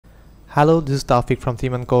Hello, this is Tawfiq from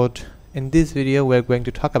Theme and Code. In this video, we are going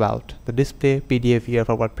to talk about the display PDF here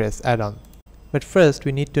for WordPress add-on. But first,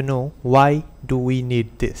 we need to know why do we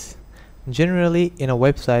need this. Generally, in a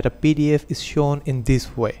website, a PDF is shown in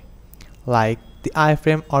this way, like the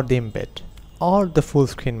iframe or the embed, or the full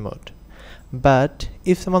screen mode. But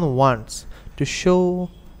if someone wants to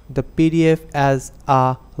show the PDF as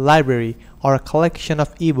a library or a collection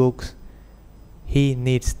of ebooks, he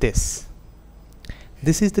needs this.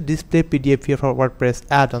 This is the display PDF here for WordPress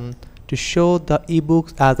add-on to show the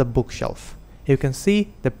ebooks as a bookshelf. You can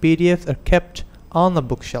see the PDFs are kept on a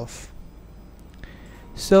bookshelf.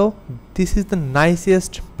 So this is the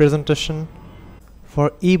nicest presentation for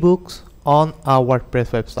ebooks on our WordPress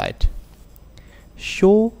website.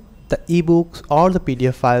 Show the ebooks or the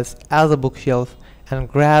PDF files as a bookshelf and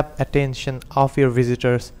grab attention of your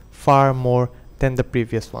visitors far more than the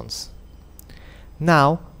previous ones.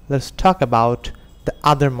 Now let's talk about the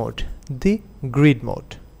other mode, the grid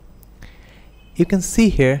mode. You can see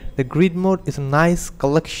here the grid mode is a nice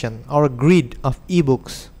collection or a grid of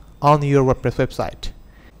ebooks on your WordPress website.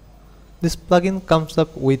 This plugin comes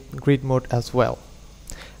up with grid mode as well.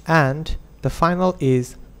 And the final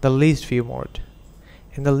is the list view mode.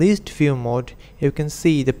 In the list view mode, you can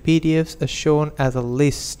see the PDFs are shown as a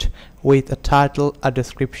list with a title, a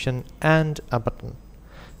description, and a button.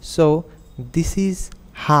 So this is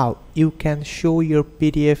how you can show your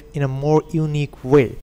PDF in a more unique way.